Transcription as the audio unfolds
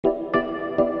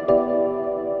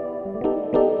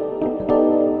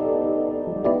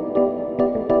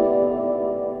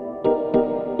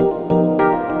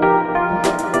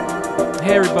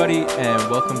everybody,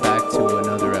 and welcome back to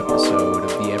another episode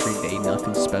of the Everyday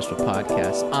Nothing Special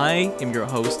podcast. I am your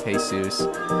host, Jesus,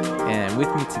 and with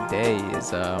me today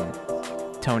is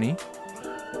Tony.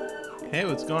 Hey,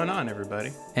 what's going on,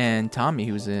 everybody? And Tommy,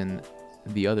 who's in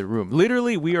the other room.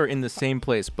 Literally, we are in the same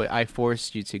place, but I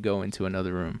forced you to go into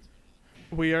another room.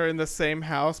 We are in the same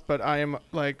house, but I am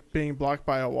like being blocked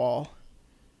by a wall.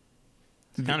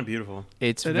 It's kind of beautiful.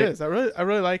 It is. I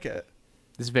really like it.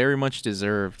 It's very much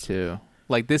deserved too.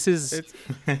 Like this is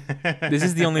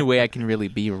the only way I can really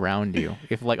be around you.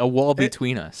 If like a wall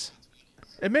between us.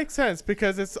 It makes sense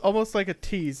because it's almost like a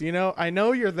tease, you know? I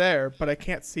know you're there, but I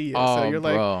can't see you. Oh, so you're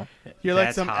bro.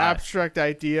 like some hot. abstract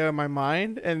idea in my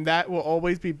mind, and that will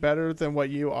always be better than what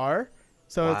you are.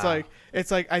 So Wow.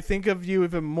 it's like I think of you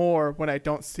even more when I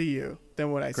don't see you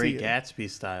than when I see you. Great Gatsby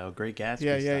style. Great Gatsby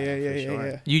Yeah, style. yeah, for sure.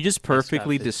 yeah. You just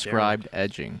perfectly stuff is described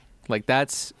edging. Like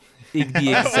that's the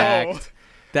exact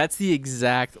that's the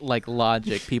exact like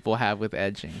logic people have with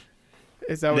edging.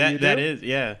 Is that what you do? That is,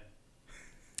 yeah.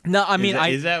 No, I mean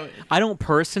is that I don't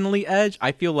personally edge.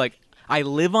 I feel like I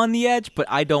live on the edge, but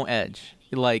I don't edge.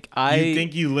 Like you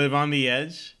think you live on the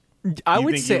edge? I you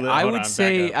would think say you live- I hold would on,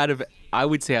 say back up. I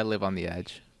would say I live on the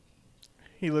edge.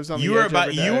 He lives on You the were edge about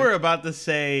every day. you were about to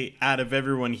say out of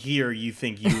everyone here, you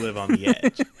think you live on the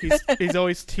edge. He's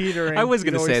always teetering. I was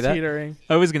He's gonna say always that. Teetering.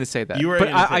 I was gonna say that, You were but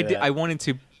gonna say I that. I wanted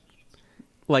to,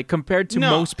 like, compared to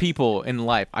No. most people in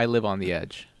life, I live on the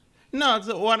edge. No,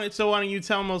 so why don't you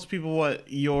tell most people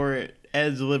what your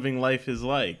edge living life is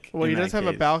like? Well, in he that does have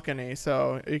a case? balcony,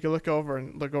 so you can look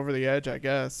over the edge, I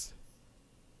guess.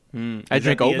 I Is that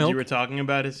drink the oat edge milk. you were talking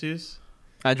about, Jesus?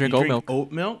 I drink You oat milk.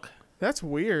 Oat milk? That's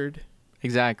weird.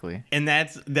 Exactly. And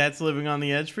that's living on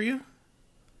the edge for you?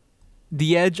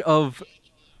 The edge of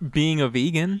being a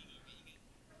vegan.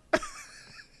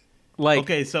 Like,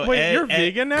 Okay, so Wait, you're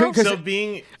vegan now? So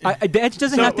being the edge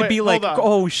doesn't So, have to wait, be like, hold on.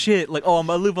 oh shit, like, oh, I'm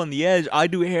gonna live on the edge. I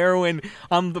do heroin.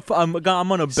 I'm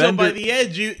on a bender. so by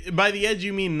the edge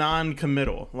you mean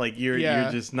non-committal, like you're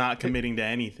Yeah. just not committing to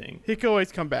anything. He can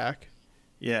always come back.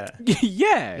 Yeah.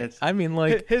 Yeah. It's- I mean,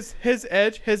 like, His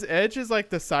edge is like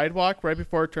the sidewalk right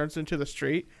before it turns into the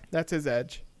street. That's his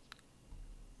edge.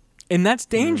 and that's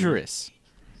dangerous.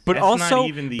 But That's not also,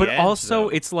 even the but edge, also, though.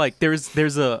 it's like there's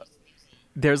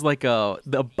like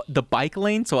the bike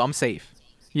lane, so I'm safe.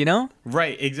 You know?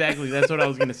 Right, exactly. That's what I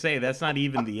was gonna say. That's not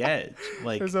even the edge.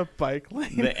 Like There's a bike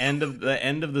lane. the end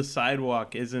of the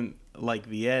sidewalk isn't like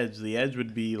the edge. The edge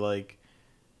would be like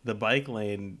the bike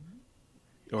lane,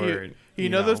 or you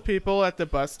know those people at the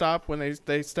bus stop when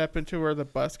they step into where the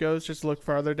bus goes, just look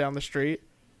farther down the street.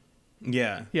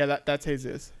 Yeah, Yeah, that's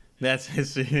Jesus. that's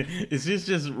his. It's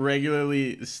just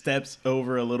regularly steps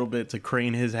over a little bit to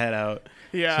crane his head out.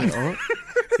 Yeah. Oh,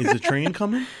 is the train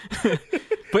coming?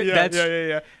 But yeah, that's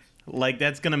yeah. Like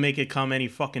that's gonna make it come any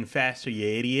fucking faster, you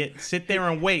idiot. Sit there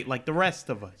and wait like the rest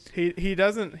of us. He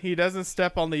doesn't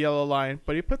step on the yellow line,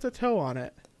 but he puts a toe on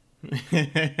it.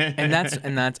 and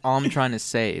that's all I'm trying to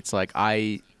say. It's like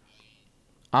I'm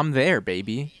there,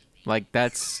 baby. Like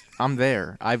I'm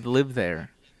there. I've lived there.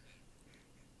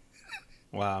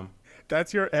 Wow.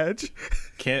 That's your edge.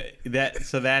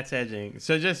 So that's edging.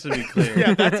 So just to be clear,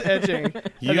 Yeah, that's edging.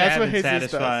 you and that's what haven't Jesus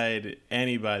does. satisfied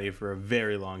anybody for a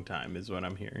very long time, is what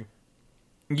I'm hearing.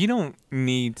 You don't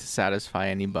need to satisfy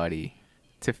anybody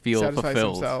to feel Satisfies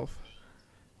fulfilled himself.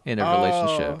 in a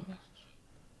relationship.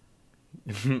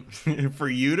 For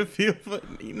you to feel,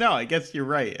 no, I guess you're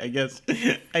right. I guess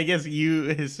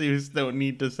you, Jesus, don't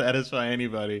need to satisfy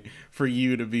anybody for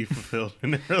you to be fulfilled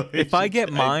in a relationship. If I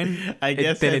get mine, I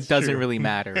guess then that's it doesn't true. really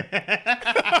matter.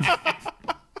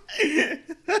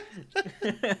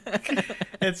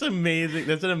 It's amazing.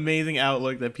 That's an amazing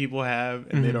outlook that people have,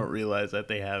 and they don't realize that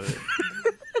they have it.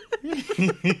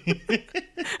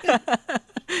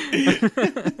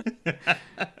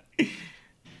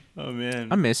 Oh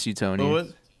man, I miss you, Tony. What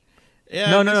was- Yeah,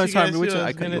 no, I miss you it's fine. guys, too.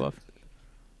 I cut you off.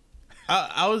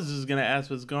 I was just gonna ask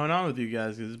what's going on with you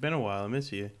guys because it's been a while. I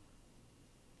miss you.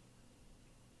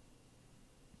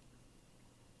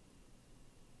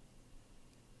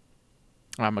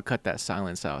 I'm gonna cut that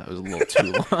silence out. It was a little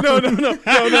too long. No.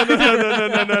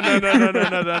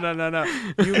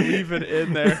 You leave it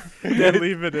in there. You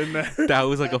leave it in there. That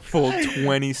was like a full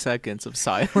 20 seconds of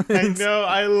silence. I know.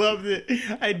 I loved it.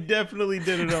 I definitely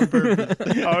did it on purpose.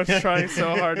 I was trying so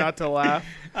hard not to laugh.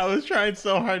 I was trying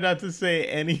so hard not to say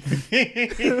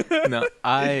anything. No,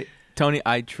 Tony,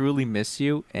 I truly miss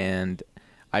you, and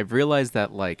I've realized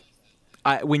that like,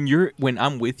 when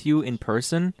I'm with you in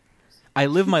person, I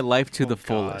live my life to the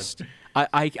fullest.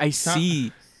 I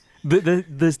see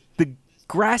the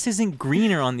grass isn't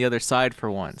greener on the other side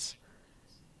for once.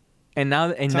 And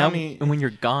now Tommy- when you're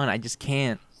gone, I just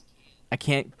can't. I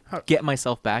can't get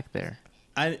myself back there.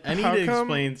 I need How to come-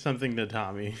 explain something to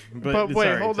Tommy. But wait,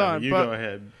 sorry, hold Tommy, on, You but- go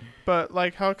ahead. But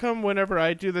like, how come whenever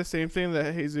I do the same thing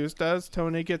that Jesus does,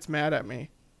 Tony gets mad at me?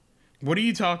 What are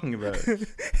you talking about?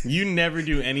 You never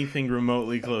do anything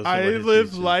remotely close to I what live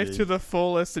Jesus life did. to the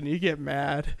fullest, and you get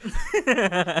mad.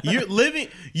 You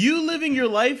living your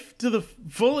life to the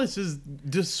fullest is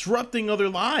disrupting other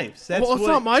lives. That's Well, it's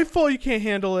not my fault you can't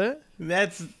handle it.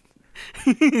 That's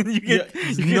you get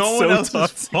no one so else's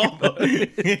toxic fault. about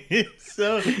it. It's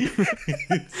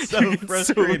so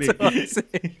frustrating.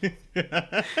 toxic.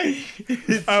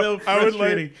 It's I- so I would like-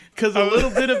 frustrating because a little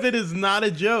bit of it is not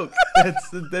a joke.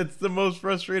 That's the most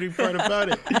frustrating part about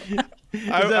it.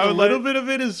 I A would little like- bit of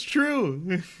it is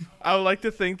true. I would like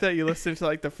to think that you listen to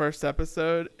like the first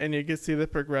episode and you can see the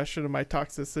progression of my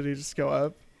toxicity just go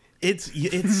up. It's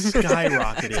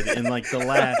skyrocketed in like the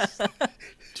last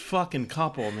fucking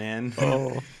couple, man.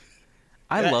 Oh,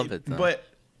 I love it though. But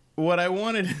what I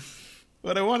wanted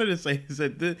to say is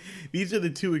that these are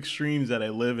the two extremes that I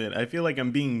live in. I feel like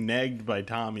I'm being negged by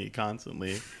Tommy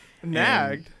constantly.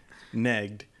 Nagged.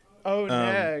 Negged. Oh,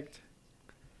 nagged.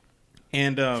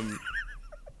 And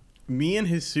me and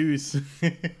Jesus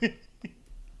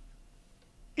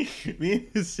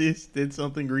did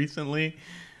something recently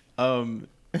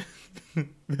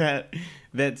that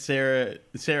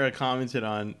Sarah commented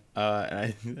on,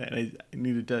 and I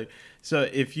need to tell you. So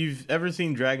if you've ever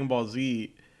seen Dragon Ball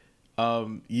Z,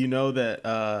 you know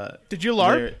that Did you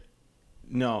LARP?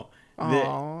 No.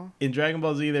 Aw. In Dragon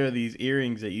Ball Z, there are these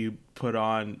earrings that you put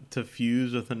on to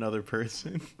fuse with another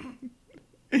person.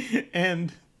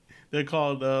 And they're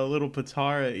called little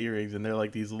Patara earrings, and they're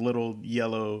like these little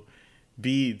yellow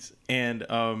beads. And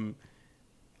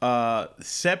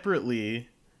separately,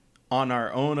 on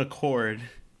our own accord,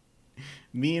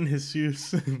 me and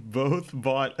Jesus both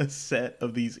bought a set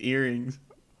of these earrings.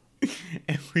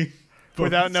 And we both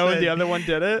Without knowing said- the other one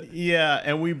did it? Yeah,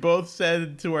 and we both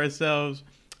said to ourselves,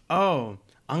 "Oh,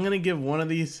 I'm going to give one of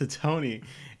these to Tony."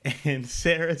 And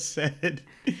Sarah said,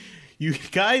 "You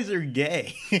guys are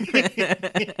gay."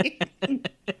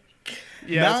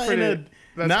 Yeah, Not that's in pretty,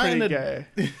 that's not pretty in a- gay.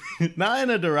 Not in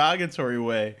a derogatory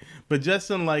way, but just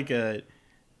in like a,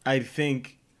 I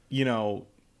think, you know,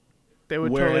 They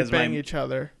would Whereas totally bang my- each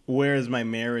other. where is my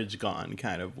marriage gone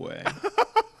kind of way.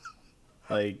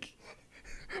 Like,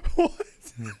 What?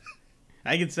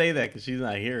 I could say that because she's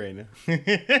not here right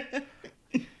now.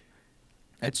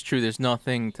 That's true. There's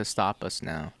nothing to stop us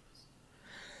now.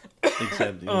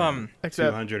 Except,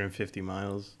 Except 250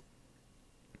 miles.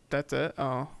 that's it.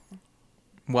 Oh.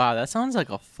 Wow, that sounds like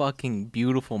a fucking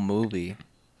beautiful movie.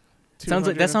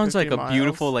 That sounds like a 250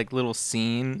 beautiful miles. like little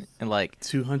scene and like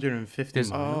 250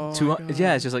 There's- miles. Oh my God.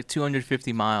 yeah, it's just like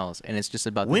 250 miles and it's just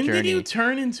about When the did journey. you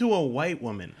turn into a white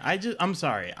woman? I'm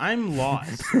sorry. I'm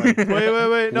lost. Like,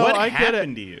 Wait. No, what I get it.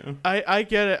 happened to you? I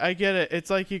get it. It's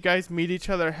like you guys meet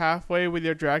each other halfway with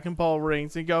your Dragon Ball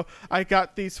rings and go, "I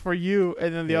got these for you,"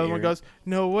 and then the Yeah, other one you're- goes,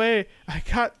 "No way, I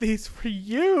got these for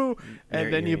you," and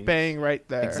They're then you earrings. bang right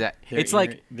there. Exactly. It's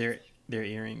like they're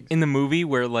earrings. in the movie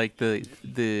where like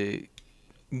the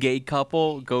gay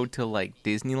couple go to like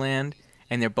Disneyland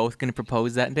and they're both gonna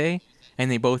propose that day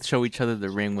and they both show each other the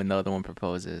ring when the other one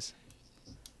proposes.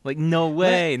 Like no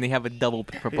way, and they have a double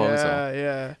proposal.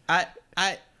 Yeah.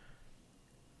 I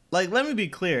like, let me be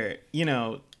clear, you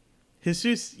know,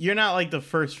 Jesus, you're not like the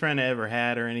first friend I ever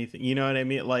had or anything. You know what I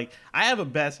mean? Like, I have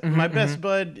my best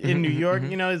bud in New York,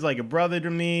 you know, is like a brother to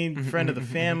me, friend of the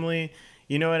family.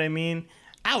 You know what I mean?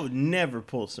 I would never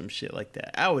pull some shit like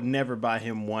that. I would never buy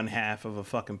him one half of a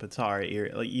fucking Patara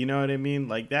ear. Like, you know what I mean?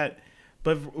 Like that.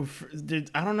 But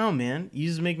I don't know, man. You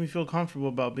just make me feel comfortable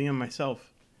about being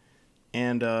myself.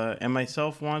 And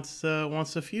myself wants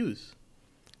to fuse.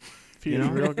 Feels You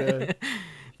know? real good.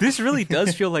 This really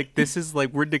does feel like this is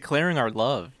like we're declaring our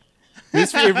love.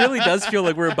 It really does feel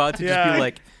like we're about to just Yeah. be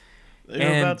like,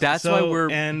 And that's why we're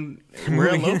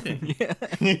we're eloping. yeah.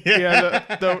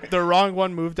 Yeah, the wrong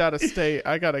one moved out of state.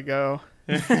 I gotta go.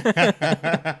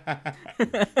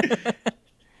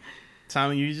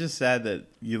 Tommy, you just said that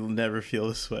you'll never feel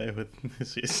this way with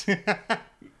this.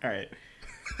 All right,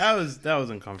 that was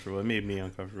uncomfortable. It made me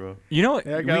uncomfortable. You know what?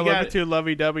 Yeah, I got a We little got- bit too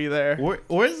lovey-dovey there.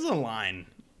 Where's the line?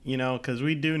 You know, because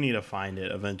we do need to find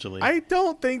it eventually. I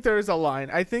don't think there's a line.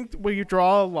 I think we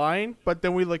draw a line, but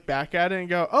then we look back at it and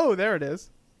go, "Oh, there it is."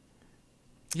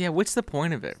 Yeah, what's the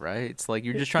point of it, right? It's like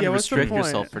you're just trying Yeah, to what's the restrict point?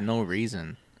 yourself for no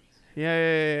reason.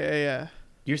 Yeah.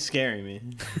 You're scaring me.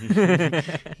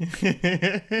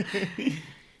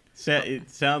 It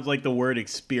sounds like the word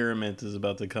experiment is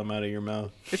about to come out of your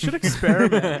mouth. It should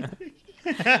experiment.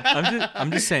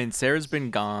 I'm just saying, Sarah's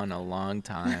been gone a long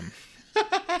time.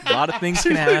 A lot of things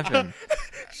can happen.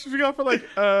 She's been gone for like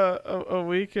a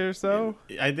week or so.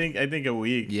 I think a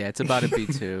week. Yeah, it's about to be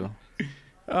 2.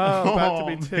 Oh, about to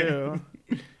be man.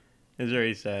 2. It's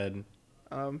very sad.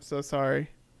 I'm so sorry.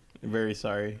 Very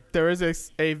sorry. There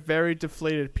is a very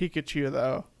deflated Pikachu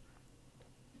though.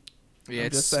 Yeah, I'm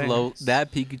it's just saying. slow.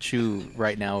 That Pikachu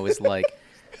right now is like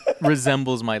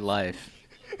resembles my life.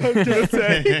 I was gonna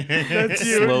say that's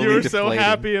you. Slowly You were so deflating.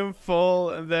 happy and full,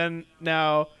 and then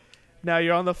now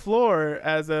you're on the floor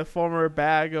as a former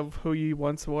bag of who you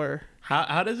once were.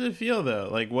 How does it feel though?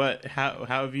 Like what? How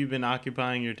have you been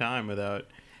occupying your time without?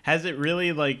 Has it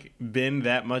really like been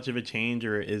that much of a change,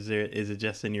 or is it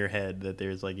just in your head that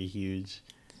there's like a huge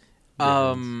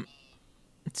difference?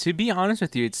 To be honest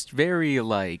with you, it's very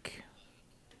like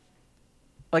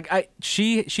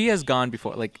she has gone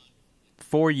before. Like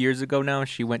 4 years ago now,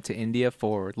 she went to India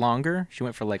for longer. She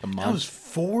went for like a month. That was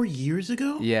 4 years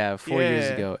ago. Yeah, 4 years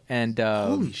Yeah. ago, and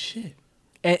Holy shit!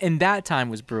 and that time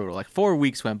was brutal. Like 4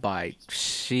 weeks went by.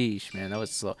 Sheesh, man, that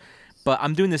was slow. But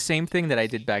I'm doing the same thing that I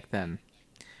did back then,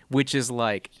 which is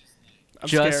like I'm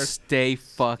just scared. stay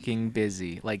fucking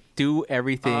busy. Like do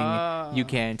everything you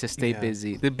can to stay Yeah.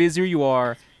 busy. The busier you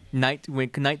are,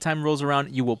 when nighttime rolls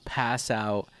around, you will pass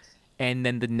out, and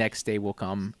then the next day will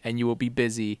come, and you will be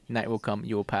busy. Night will come,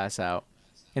 you will pass out,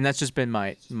 and that's just been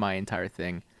my entire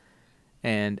thing.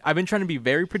 And I've been trying to be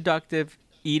very productive,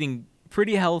 eating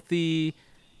pretty healthy,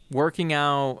 working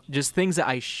out, just things that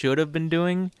I should have been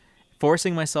doing,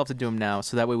 forcing myself to do them now,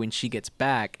 so that way when she gets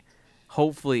back,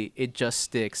 hopefully it just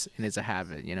sticks and is a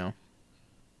habit, you know?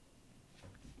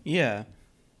 Yeah,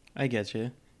 I get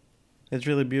you. It's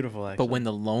really beautiful, actually. But when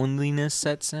the loneliness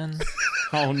sets in,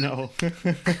 oh no,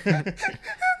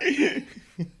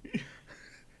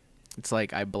 it's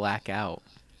like I black out.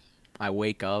 I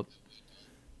wake up,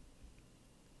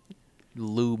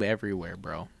 lube everywhere,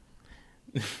 bro.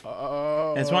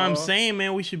 Oh. that's why I'm saying,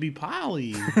 man, we should be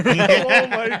poly. Oh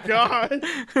my god.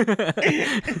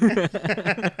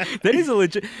 That is a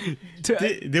legit.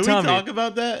 Did we Tommy. talk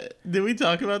about that? Did we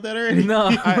talk about that already? No.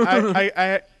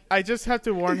 I just have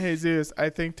to warn Jesus. I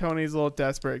think Tony's a little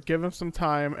desperate. Give him some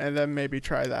time, and then maybe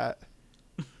try that.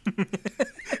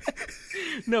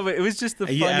 No, but it was just the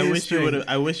funniest Yeah, I wish thing. you would have.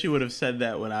 I wish you would have said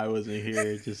that when I wasn't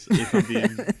here. Just if I'm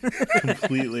being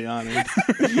completely honest.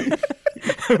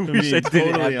 I wish I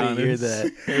didn't have to hear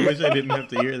that. I wish I didn't have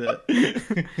to hear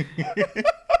that.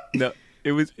 No,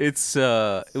 it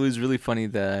was really funny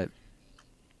that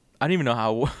I don't even know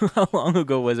how long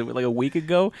ago was it? Like a week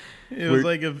ago? It was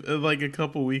like a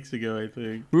couple weeks ago, I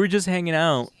think. We were just hanging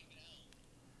out.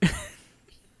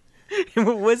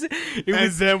 What was it? It And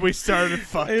was then we started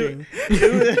fucking.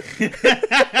 Dude,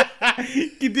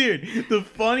 the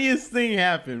funniest thing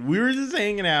happened. We were just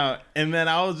hanging out, and then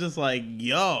I was just like,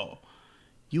 "Yo,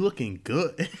 you looking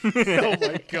good." Oh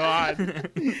my god.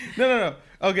 No.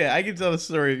 Okay, I can tell the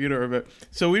story if you don't remember.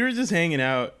 So we were just hanging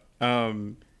out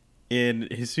in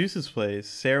Jesus's place.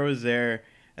 Sarah was there.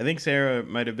 I think Sarah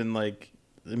might have been like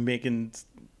making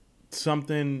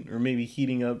something or maybe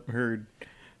heating up her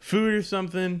food or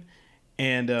something.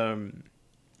 And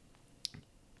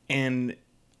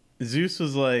Zeus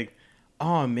was like,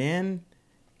 "Oh man,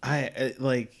 I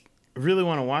like really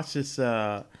want to watch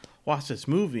this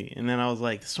movie." And then I was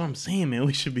like, "That's what I'm saying, man.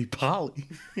 We should be poly."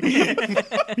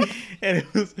 And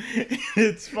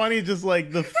it's funny, just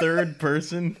like the third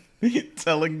person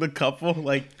telling the couple,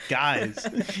 like, "Guys,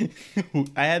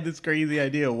 I had this crazy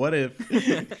idea. What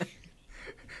if?"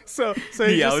 So the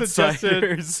he just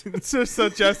outsiders.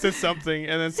 suggested something,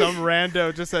 and then some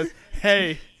rando just says,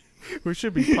 "Hey, we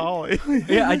should be poly."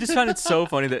 Yeah, I just found it so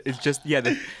funny that it's just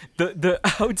the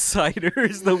outsider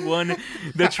is the one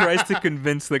that tries to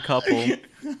convince the couple,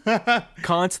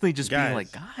 constantly just being Guys.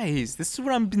 like, "Guys, this is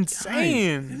what I've been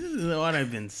saying." This is what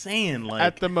I've been saying. Like,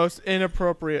 At the most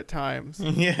inappropriate times.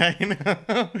 yeah, I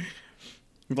know.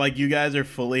 Like, you guys are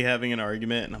fully having an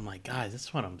argument, and I'm like, "Guys, this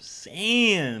is what I'm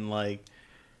saying. Like,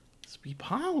 let's be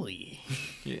poly."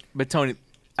 Yeah. But Tony,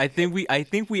 I think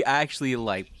we actually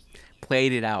like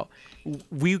played it out.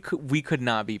 We could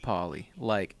not be poly.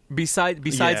 Like besides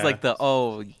Yeah. like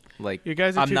like You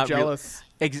guys are I'm too not real- jealous.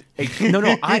 No,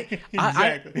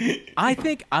 Exactly. I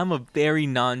think I'm a very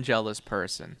non-jealous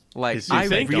person. Like Jesus, I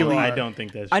think really you are. I don't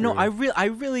think that's I know true. I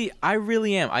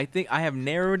really am. I think I have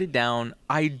narrowed it down.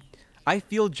 I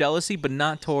feel jealousy, but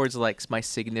not towards like my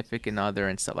significant other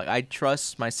and stuff. Like I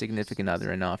trust my significant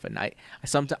other enough, and I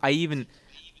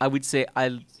would say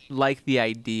I like the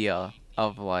idea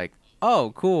of like,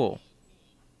 oh, cool.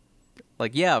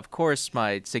 Like, yeah, of course,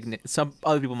 some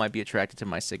other people might be attracted to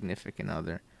my significant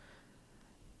other,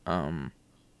 So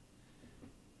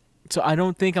I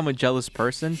don't think I'm a jealous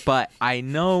person, but I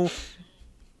know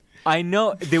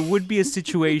there would be a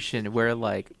situation where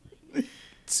like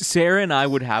Sarah and I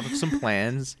would have some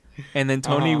plans, and then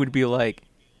Tony would be like,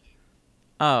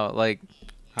 "Oh, like,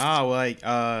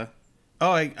 I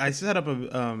set up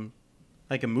a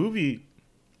like a movie.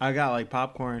 I got like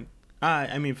popcorn.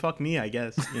 I mean, fuck me, I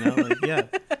guess. You know, like yeah.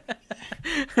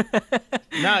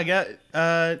 No, I got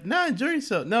no, enjoy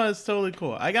yourself. No, it's totally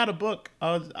cool. I got a book.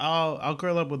 I'll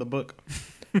curl up with a book.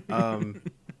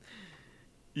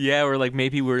 Yeah, or like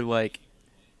maybe we're like,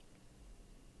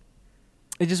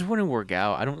 it just wouldn't work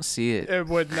out. I don't see it. It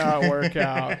would not work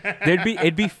out.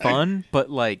 It'd be fun, but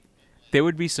like there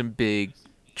would be some big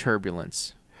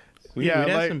turbulence. We'd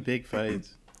have some big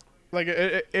fights. Like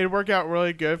it'd work out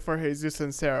really good for Jesus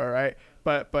and Sarah, right?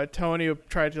 But Tony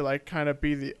tried to like kind of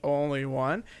be the only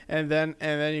one, and then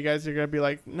you guys are gonna be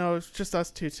like, no, it's just us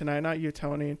two tonight, not you,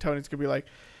 Tony. And Tony's gonna be like,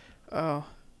 oh,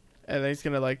 and then he's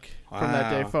gonna like from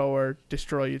that day forward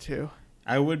destroy you two.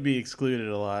 I would be excluded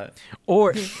a lot.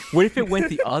 Or what if it went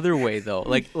the other way though?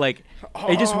 Like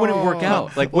it just wouldn't work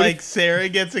out. Like what if Sarah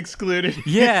gets excluded?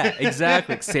 Yeah,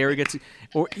 exactly. Sarah gets,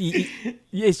 or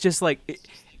it's just like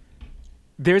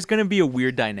there's gonna be a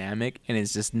weird dynamic, and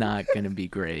it's just not gonna be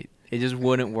great. It just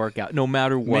wouldn't work out, no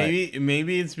matter what.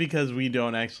 Maybe it's because we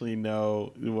don't actually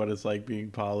know what it's like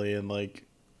being poly and like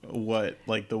what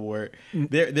like the word.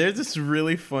 There's this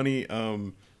really funny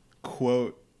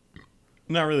quote.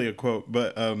 Not really a quote,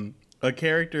 but a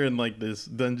character in like this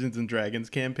Dungeons and Dragons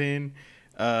campaign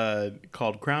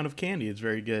called Crown of Candy. It's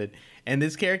very good. And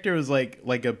this character was like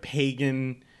a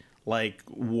pagan like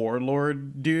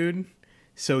warlord dude.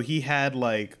 So he had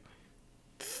like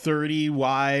 30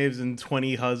 wives and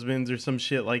 20 husbands or some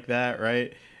shit like that,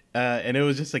 right? And it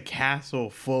was just a castle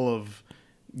full of,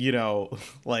 you know,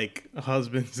 like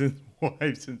husbands and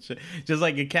wives and shit. Just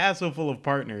like a castle full of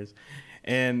partners.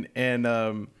 And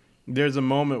there's a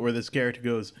moment where this character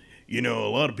goes, you know, a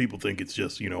lot of people think it's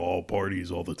just, you know, all parties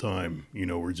all the time. You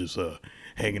know, we're just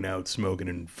hanging out, smoking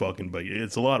and fucking, but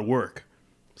it's a lot of work.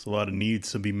 It's a lot of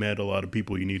needs to be met, a lot of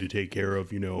people you need to take care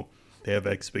of, you know. They have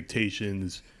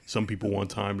expectations. Some people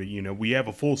want time to, you know, we have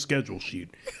a full schedule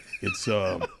sheet. It's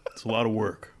a lot of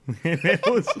work. There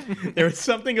was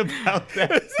something about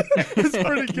that. It's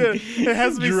pretty good. It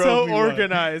has to be so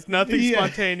organized. Nothing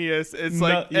spontaneous. It's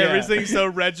like everything's so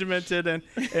regimented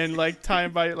and like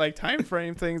time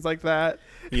frame, things like that.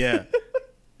 Yeah.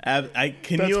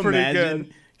 Can you imagine?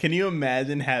 Good. Can you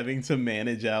imagine having to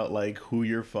manage out like who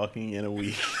you're fucking in a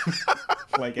week?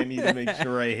 Like I need to make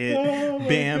sure I hit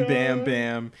bam, bam,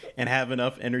 bam, and have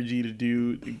enough energy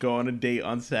to go on a date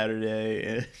on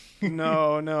Saturday.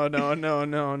 No.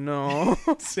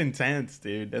 It's intense,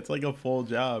 dude. That's like a full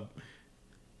job.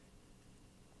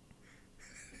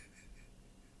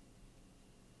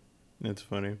 That's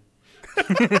funny.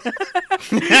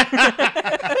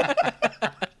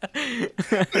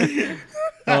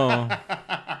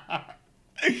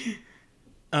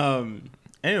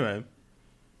 Anyway.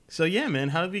 So yeah, man,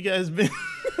 how have you guys been?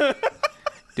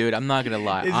 Dude, I'm not gonna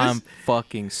lie. I'm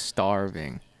fucking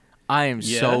starving. I am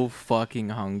so fucking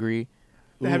hungry.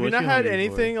 Ooh, have you not had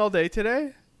anything all day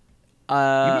today?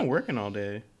 You've been working all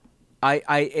day. I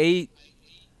ate.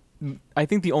 I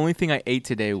think the only thing I ate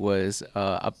today was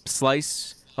a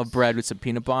slice of bread with some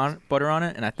peanut butter on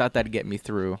it, and I thought that'd get me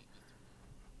through.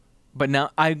 But now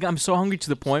I'm so hungry to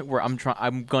the point where I'm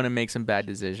gonna make some bad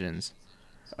decisions.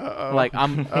 Uh-oh. Like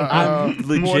I'm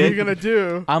legit. What are you gonna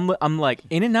do? I'm like,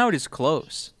 In-N-Out is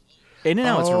close.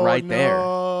 In-N-Out's right there.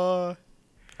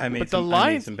 I made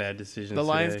some bad decisions. The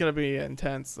line's gonna be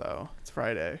intense though. It's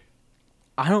Friday.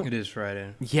 It is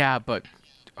Friday. Yeah, but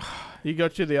you go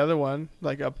to the other one,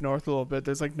 like up north a little bit.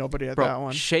 There's like nobody at that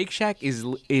one. Shake Shack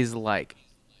is like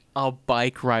a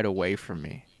bike ride away from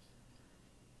me.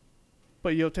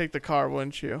 But you'll take the car,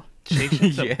 wouldn't you? Shake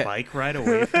Shack's a bike ride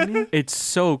away from me? It's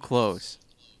so close.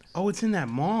 Oh, it's in that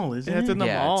mall, isn't it? It's in the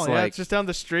mall. It's it's just down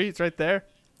the street. It's right there.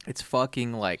 It's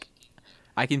fucking like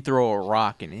I can throw a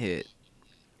rock and hit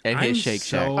Shake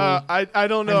Shack. I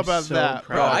don't know about that,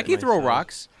 bro. I can throw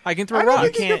rocks. I can throw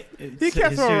rocks. You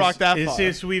can't throw a rock that far.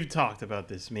 It's we've talked about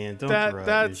this, man. Don't throw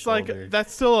that's like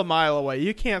that's still a mile away.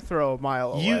 You can't throw a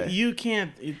mile away. You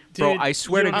can't, dude, bro. I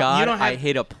swear to God, I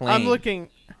hit a plane.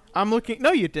 I'm looking.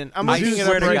 No, you didn't. I'm looking at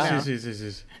it right now.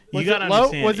 You gotta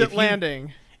understand. Was it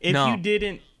landing?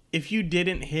 If you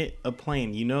didn't hit a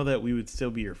plane, you know that we would still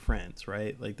be your friends,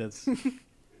 right? Like that's.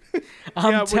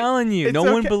 I'm telling you, no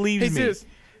one believes me.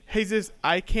 Jesus,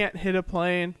 I can't hit a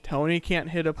plane. Tony can't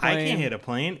hit a plane. I can't hit a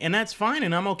plane, and that's fine,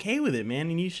 and I'm okay with it, man.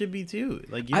 And you should be too.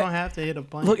 Like you don't have to hit a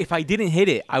plane. Look, if I didn't hit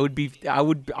it, I would be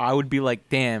like,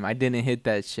 damn, I didn't hit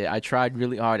that shit. I tried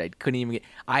really hard. I couldn't even get.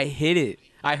 I hit it.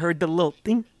 I heard the little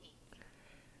thing.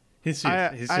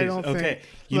 I don't okay. think-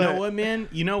 You know but- what, man?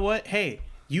 You know what? Hey,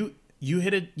 you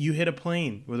hit a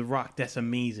plane with a rock. That's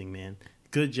amazing, man.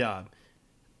 Good job.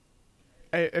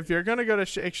 Hey, if you're gonna go to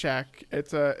Shake Shack,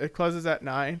 it closes at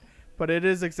 9, but it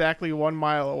is exactly 1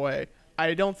 mile away.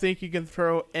 I don't think you can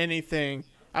throw anything.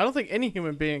 I don't think any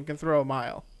human being can throw a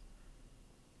mile.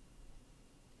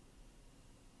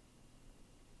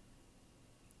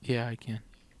 Yeah, I can.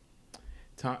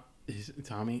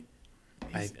 Tommy,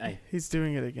 He's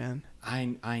doing it again.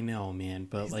 I know, man,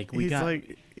 but like we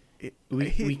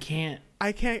we can't.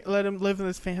 I can't let him live in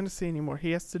this fantasy anymore.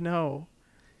 He has to know.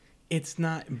 It's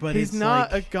not, but He's it's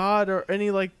not like, a god or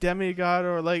any like demigod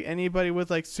or like anybody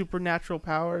with like supernatural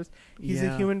powers. He's a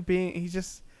Yeah. human being.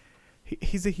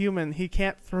 He's a human. He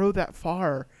can't throw that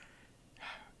far.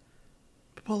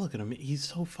 But look at him. He's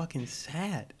so fucking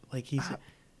sad. Like he's.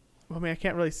 I mean, I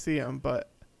can't really see him, but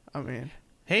I mean,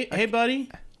 Hey, buddy.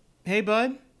 Hey,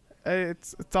 bud.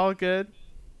 it's all good.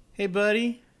 Hey,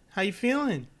 buddy. How you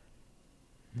feeling?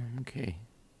 Okay.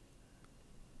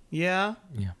 Yeah.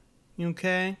 Yeah. You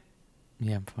okay?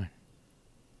 Yeah, I'm fine.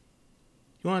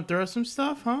 You want to throw some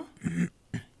stuff, huh?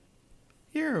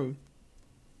 Here.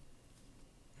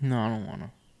 No, I don't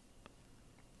wanna.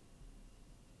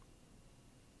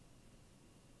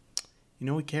 You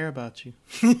know we care about you.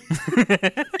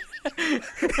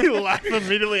 You laugh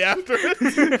immediately after it.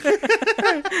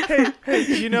 hey,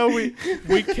 you know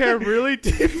we care really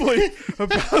deeply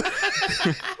about.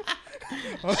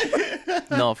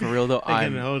 No, for real though, I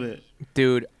can hold it.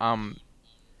 dude. Mm-hmm.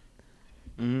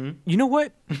 You know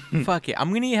what? Fuck it.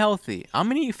 I'm gonna eat healthy. I'm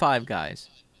gonna eat Five Guys.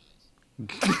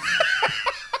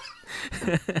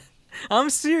 I'm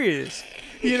serious.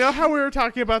 You know how we were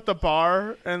talking about the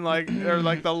bar and like or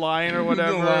like the line or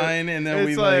whatever. The line, and then it's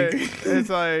we like like. it's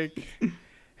like,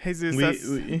 Jesus, that's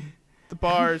the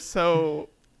bar. So,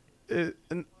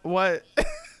 what?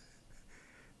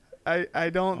 I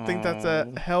don't think that's a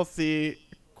Oh. healthy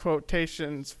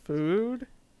quotations food.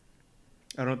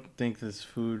 I don't think this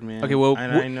food, man. Okay, well,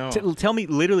 I know. tell me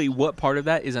literally what part of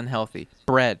that is unhealthy.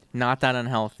 Bread, not that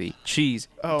unhealthy. Cheese,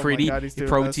 Oh my pretty God, he's doing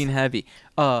protein this. heavy.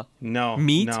 No.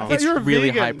 Meat, No. thought it's you were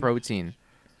really vegan. high protein.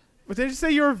 But did you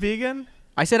say you were vegan?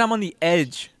 I said I'm on the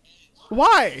edge.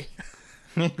 Why?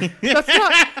 That's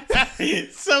not.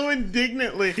 So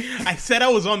indignantly, I said I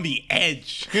was on the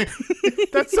edge.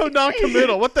 That's so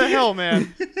non-committal. What the hell,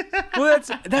 man? Well,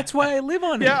 that's why I live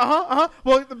on Yeah, it.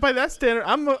 Well, by that standard,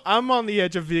 I'm on the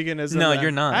edge of veganism. No, then.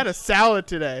 you're not. I had a salad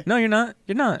today. No, you're not.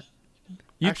 You're not.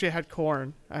 You- Actually, I had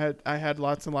corn. I had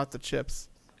lots and lots of chips.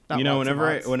 Not You know, lots and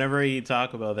lots. whenever I eat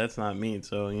Taco Bell, that's not meat.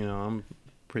 So I'm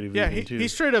pretty Yeah, vegan too.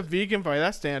 he's straight up vegan by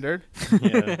that standard.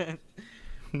 Yeah.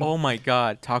 Oh my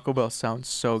God, Taco Bell sounds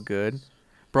so good,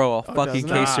 bro. A fucking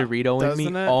doesn't it? quesarito with me.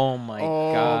 Doesn't it? Oh my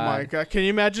Oh God. my god! Can you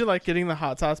imagine like getting the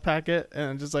hot sauce packet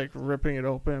and just like ripping it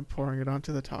open and pouring it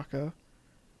onto the taco?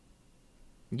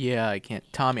 Yeah, I can't.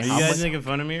 Tommy, Are you how guys much? making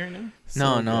fun of me right now? No,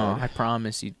 So no. good. I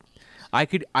promise you. I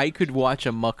could watch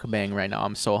a mukbang right now.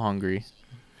 I'm so hungry.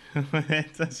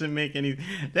 That doesn't make any.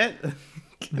 That.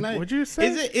 Can I? Would you say?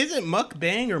 Is it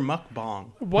mukbang or mukbang?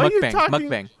 What are you Mukbang, talking?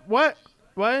 mukbang. What?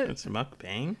 It's a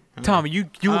mukbang. Tommy, you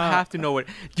have to know what.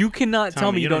 You cannot tell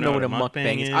Tommy, me you don't know what a mukbang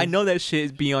mukbang is. is? I know that shit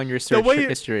is beyond your The search way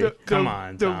history. Come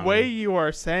on, the Tommy. way you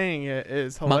are saying it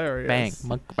is hilarious.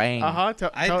 Mukbang. Uh huh.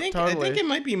 I think totally. it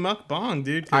might be mukbang,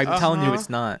 dude. I'm telling you, Uh-huh. it's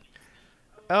not.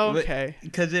 Okay.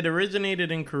 Because it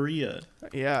originated in Korea.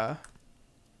 Yeah.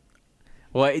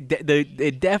 Well,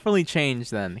 it definitely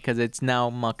changed then because it's now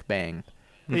mukbang.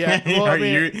 Yeah. Well, I Are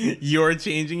mean, you're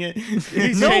changing it?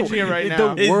 he's changing it right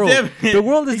now. The world, the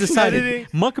world has He's decided. editing-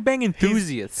 Mukbang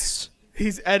enthusiasts.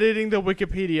 He's editing the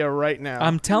Wikipedia right now.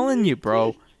 I'm telling you,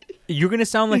 bro. You're gonna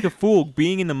sound like a fool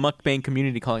being in the mukbang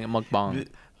community calling it mukbang.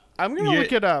 I'm gonna You're-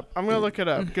 look it up. I'm gonna look it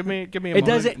up. Give me a It moment.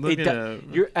 doesn't. Look It it do, up.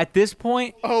 you're at this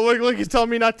point. Oh, look! He's telling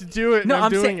me not to do it. No, and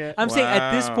I'm doing saying. it. I'm saying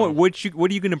at this Wow. point,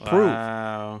 what are you gonna prove?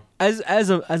 Wow. As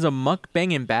a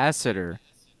mukbang ambassador,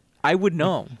 I would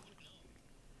know.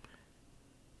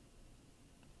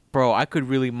 Bro, I could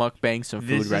really mukbang some food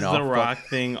This right is now. the Fuck. rock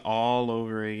thing all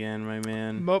over again, my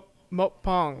man.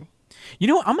 Mopong. You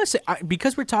know what? I'm gonna say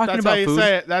because we're talking That's how about you food.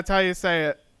 say it. That's how you say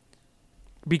it.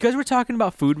 Because we're talking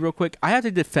about food real quick, I have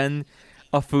to defend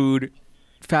a food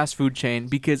fast food chain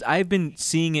because I've been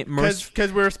seeing it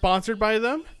Because we're sponsored by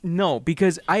them. No,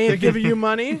 because I have They're giving you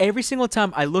money. every single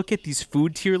time I look at these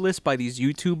food tier lists by these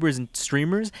YouTubers and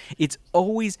streamers, it's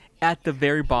always at the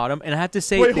very bottom, and I have to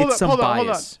say Wait, hold it's on, some hold on,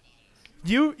 bias.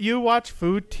 hold on. You watch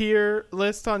food tier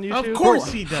lists on YouTube? Of course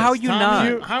Bro, he does. how you Tommy. not?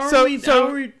 You- How are so- we? so- how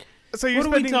are we So you're what are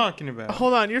we spending. talking about?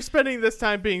 Hold on, you're spending this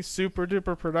time being super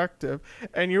duper productive,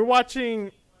 and you're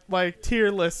watching like tier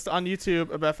lists on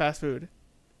YouTube about fast food.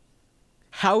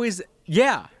 How is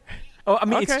yeah? Oh, I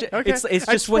mean, Okay, it's okay.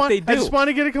 I just what they do. I just want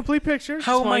to get a complete picture.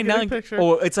 How Just am wanna I get a not? picture.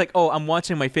 Oh, it's like, oh, I'm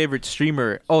watching my favorite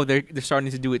streamer. Oh, they're starting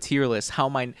to do a tier list. How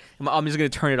am I? I'm just gonna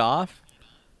turn it off.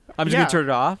 I'm just Yeah. gonna turn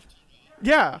it off.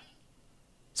 Yeah,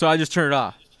 So I just turn it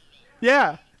off.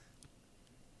 yeah.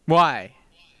 Why?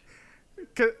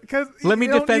 Because Let me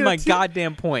defend my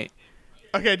goddamn point.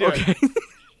 Okay, do Okay. it.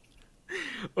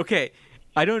 Okay.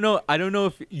 I don't know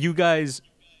if you guys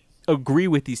agree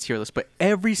with these tier lists, but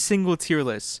every single tier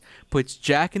list puts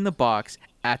Jack in the Box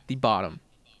at the bottom.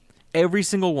 Every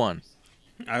single one.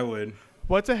 I would.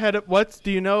 What's ahead of what's?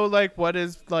 Do you know like what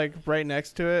is like right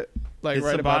next to it? Like It's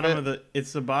right the above bottom it? of the.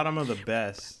 It's the bottom of the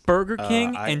best. Burger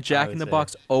King I and Jack would in the say.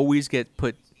 Box always get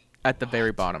put at the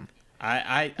very bottom.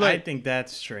 I Look. think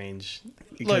that's strange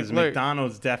because Look.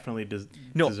 McDonald's definitely does.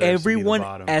 No, deserves to be the everyone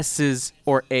bottom. S's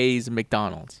or A's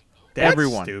McDonald's. That's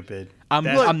everyone. Stupid. I'm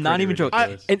That's not pretty even joking.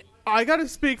 ridiculous. And I gotta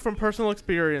speak from personal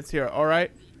experience here. All right.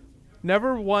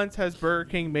 Never once has Burger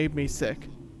King made me sick.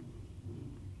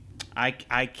 I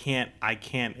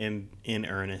can't in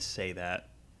earnest say that.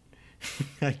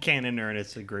 I can't in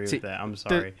earnest agree See, with that. I'm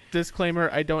sorry. Disclaimer: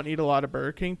 I don't eat a lot of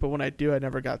Burger King, but when I do, I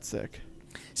never got sick.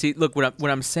 see, look, what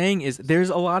I'm saying is there's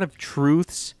a lot of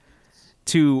truths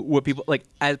to what people like.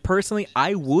 As personally,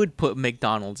 I would put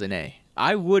McDonald's in A.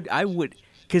 I would,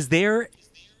 because their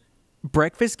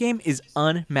breakfast game is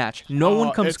unmatched. No Oh,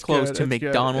 one comes it's close good, to it's good,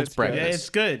 McDonald's it's good. Yeah, breakfast. it's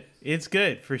good. It's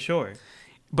good for sure.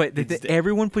 But It's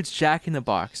everyone puts Jack in the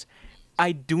Box.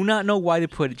 I do not know why they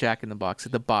put Jack in the Box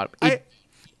at the bottom.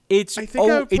 It's I think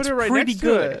I would put it's it right pretty next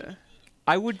good. to it.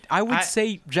 I would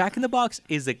say Jack in the Box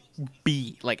is a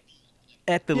B, like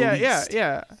at the Yeah, least.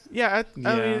 yeah. I Yeah.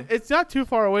 mean, it's not too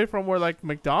far away from where like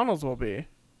McDonald's will be.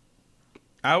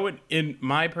 I would, in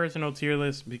my personal tier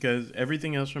list, because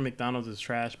everything else from McDonald's is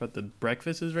trash, but the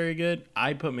breakfast is very good.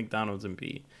 I'd put McDonald's in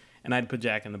B, and I'd put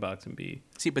Jack in the Box in B.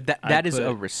 See, but I'd that is put-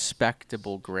 a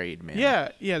respectable grade, man. Yeah,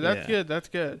 that's Yeah. good. That's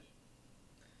good.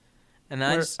 And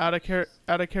I just, Out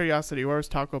of curiosity, where's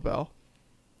Taco Bell?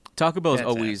 Taco Bell is That's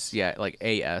always like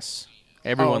AS.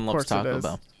 Everyone loves course it Taco is.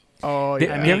 Bell. Oh They-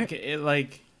 yeah. I Yeah. mean,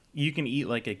 like you can eat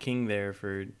like a king there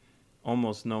for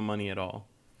almost no money at all.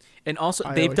 And also,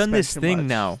 I they've always done spend this too thing much.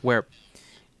 now where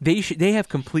they have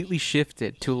completely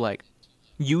shifted to like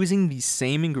using the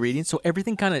same ingredients. So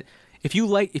everything kind of, if you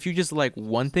just like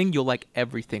one thing, you'll like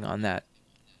everything on that.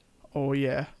 Oh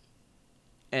yeah.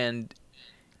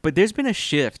 But there's been a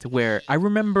shift where I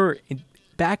remember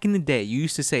back in the day, you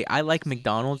used to say, "I like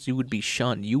McDonald's," you would be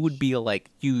shunned. You would be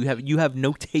like, you have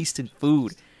no taste in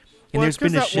food. And Well, there's it's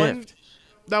 'cause been a that one- shift.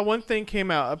 That one thing came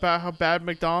out about how bad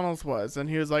McDonald's was, and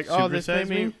he was like, "Oh, Super this made Size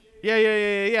me." Me?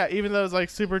 Yeah. Even though it was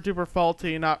like super duper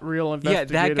faulty, not real Yeah,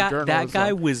 investigative journalism. that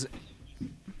guy was.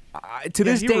 To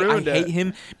this he day, I ruined hate it.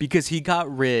 him because he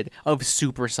got rid of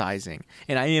supersizing,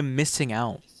 and I am missing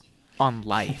out on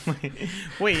life.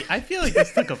 Wait, I feel like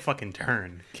this took a fucking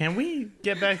turn. Can we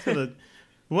get back to the?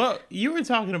 Well, you were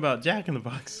talking about Jack in the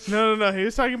Box. No. He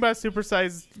was talking about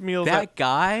supersized meals. That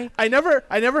guy, I never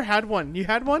had one. You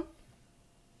had one?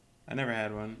 I never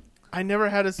had one. I never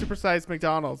had a supersized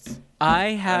McDonald's. I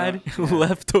had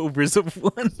leftovers of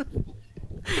one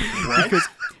because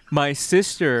my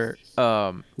sister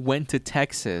went to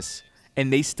Texas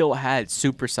and they still had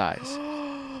supersize.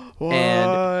 What?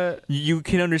 And you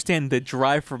can understand the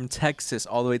drive from Texas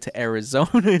all the way to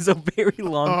Arizona is a very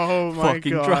long Oh my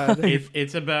fucking God. drive.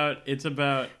 It's about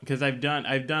because I've done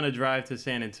a drive to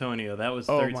San Antonio. That was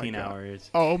Oh my 13 God. hours.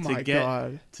 Oh To my get-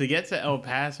 God. To get to El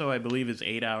Paso, I believe is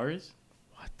 8 hours.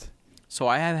 What? So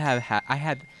I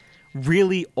had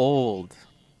really old,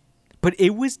 but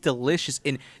it was delicious.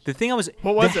 And the thing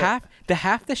What was the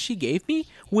half that she gave me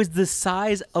was the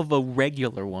size of a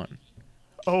regular one.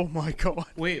 Oh my God.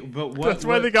 Wait, but what? That's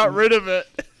why they got rid of it.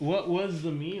 What was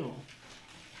the meal?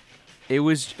 It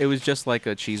was just like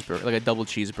a cheeseburger, like a double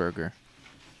cheeseburger.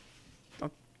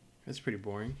 That's pretty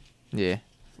boring. Yeah,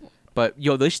 but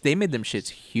yo, they made them shits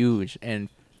huge, and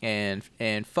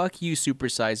fuck you, Super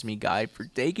Size Me guy, for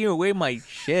taking away my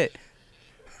shit.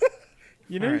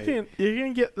 You know Alright. you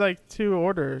can get like 2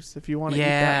 orders if you want to eat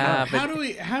Yeah, that much. but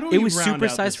How do we? It was round out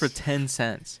supersized for this- 10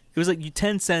 cents. It was like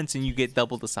 10 cents and you get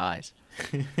double the size.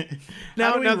 Now,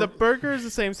 How do we now the burger is the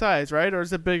same size, right? Or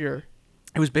is it bigger?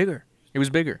 It was bigger. It was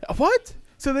bigger. What?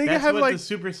 So they That's have what like the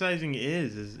supersizing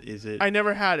is it? I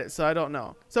never had it, so I don't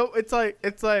know. So it's like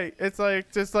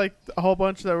just like a whole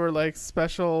bunch that were like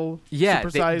special. Yeah,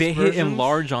 supersized they hit versions?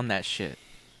 enlarge on that shit.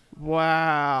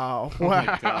 Wow! Oh Wow!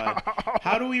 my god!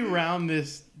 How do we round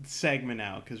this segment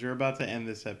out? Because we're about to end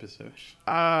this episode.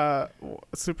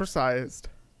 Supersized.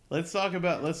 Let's talk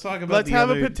about. Let's the have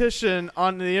other... a petition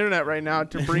on the internet right now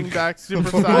to bring back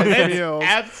supersized meals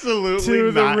Absolutely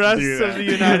to the not rest do of that. the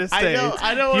United States.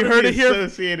 I don't You want heard to it be here-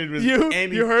 associated with You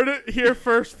any. heard it here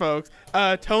first, folks.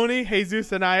 Tony,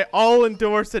 Jesus, and I all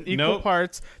endorse in equal Nope.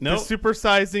 parts Nope. the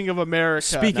supersizing of America.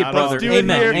 Speak Not it, brother. all. Do it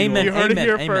Amen. here. Amen. You heard Amen. it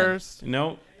here Amen. first.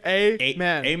 No.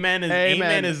 Amen.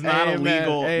 Amen is not Amen.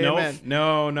 illegal. Amen.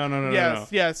 No.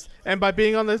 Yes. And by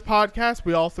being on this podcast,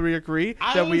 we all three agree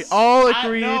that we was- all I-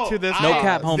 agree no, to this. No cause.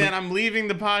 cap, homie. Then I'm leaving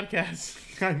the podcast.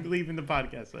 I'm leaving the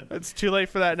podcast then. It's too late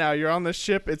for that now. You're on the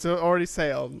ship. It's already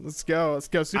sailed. Let's go. I-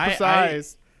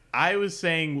 Supersized. I was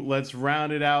saying let's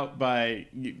round it out by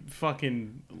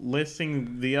fucking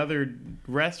listing the other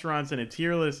restaurants in a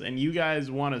tier list, and you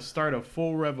guys want to start a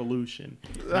full revolution.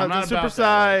 And I'm not about that.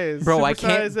 Supersized. Bro, I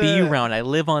can't Supersize be it. around. I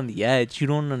live on the edge. You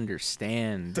don't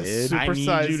understand, The dude. I need you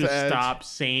Supersized to edge. stop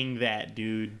saying that,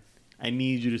 dude. I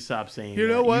need you to stop saying You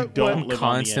that. know what? You don't I'm live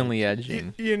constantly on the edge.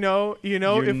 edging. You know.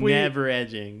 You're if we never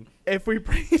edging. if we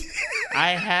bring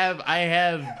I have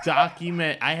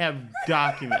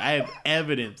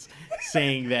evidence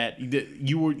saying that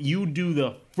you do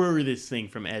the furthest thing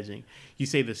from edging. You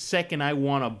say the second I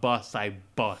want to bust, I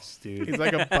bust, dude. he's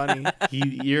like a bunny.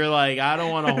 You're like, I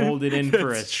don't want to hold it in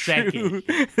for a second.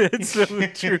 That's so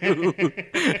true.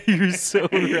 You're so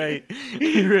right.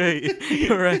 You're right.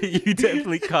 You're right. You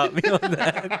definitely caught me on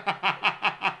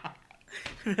that.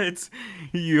 That's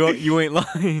you ain't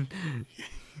lying.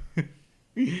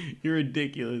 You're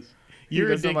ridiculous. You're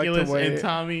doesn't like to ridiculous, wait. and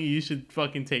Tommy, you should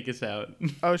fucking take us out.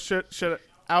 Oh, should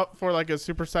out for like a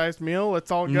supersized meal? Let's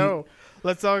all Mm-hmm. go.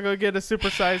 Let's all go get a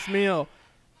supersized meal.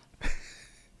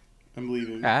 I'm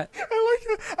leaving. At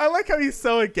I like how he's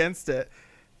so against it.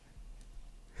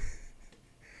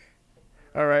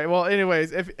 All right. Well,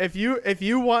 anyways, if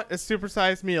you want a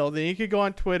supersized meal, then you could go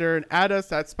on Twitter and add us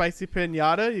at Spicy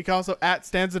Pinata. You can also at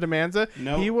Stanza Demanza.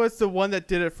 Nope. He was the one that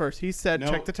did it first. He said, Nope,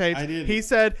 check the tapes. I didn't. He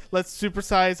said, let's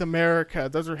supersize America.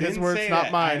 Those are his Didn't words, say not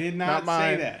that. mine. I did not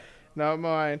mine. say that. Not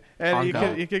mine. And On you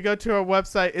God. could go to our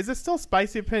website. Is it still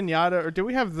Spicy Pinata, or do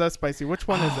we have the Spicy? Which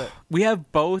one is it? we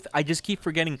have both. I just keep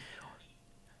forgetting.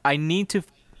 I need to.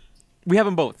 We have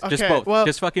them both. Just Okay, both. well-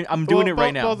 just fucking. I'm doing it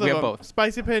right now. Both of We have them. both.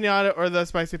 Spicy Pinata or the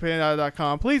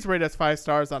spicypinata.com. Please rate us 5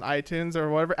 stars on iTunes or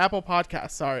whatever. Apple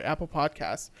Podcasts. Sorry, Apple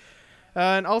Podcasts.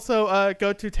 And also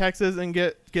go to Texas and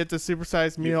get the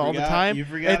supersized meal all the time. You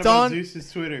forgot It's about on.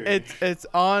 Zeus's Twitter. It's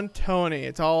on Tony.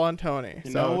 It's all on Tony.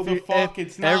 no, if the you, fuck if,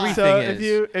 it's not. everything so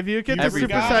is. if you get the Everything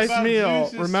is. supersized About meal,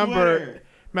 Zeus's remember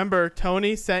Twitter.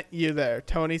 Tony sent you there.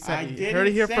 Tony I sent you. didn't Heard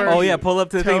it here send first. Oh yeah, pull up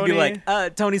to the thing and be Tony-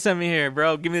 like, Tony sent me here,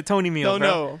 bro. Give me the Tony meal, No, bro.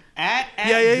 no. At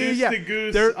Yeah. Zeus the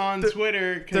Goose They're- on they're-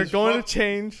 Twitter. 'Cause They're going fuck- to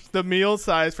change the meal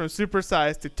size from super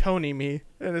size to Tony me,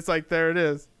 and it's like there it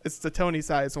is. It's the Tony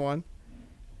size one.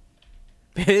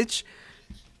 Bitch.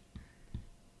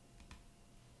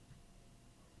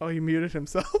 Oh, he muted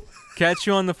himself. Catch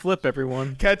you on the flip,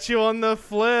 everyone. Catch you on the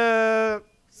flip.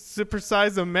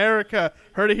 Supersize America.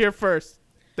 Heard it here first.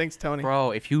 Thanks, Tony.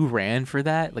 Bro, if you ran for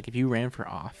that, like if you ran for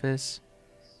office,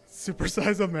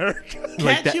 Supersize America.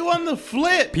 like Catch that, you on the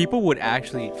flip. people would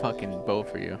actually fucking vote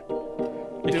for you.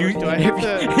 If, Do I have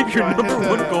to- if your do I have number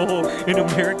one to- goal in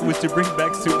America was to bring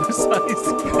back supersize,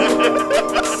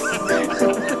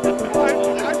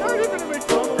 I'm not even a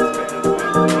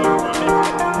McDonald's fan.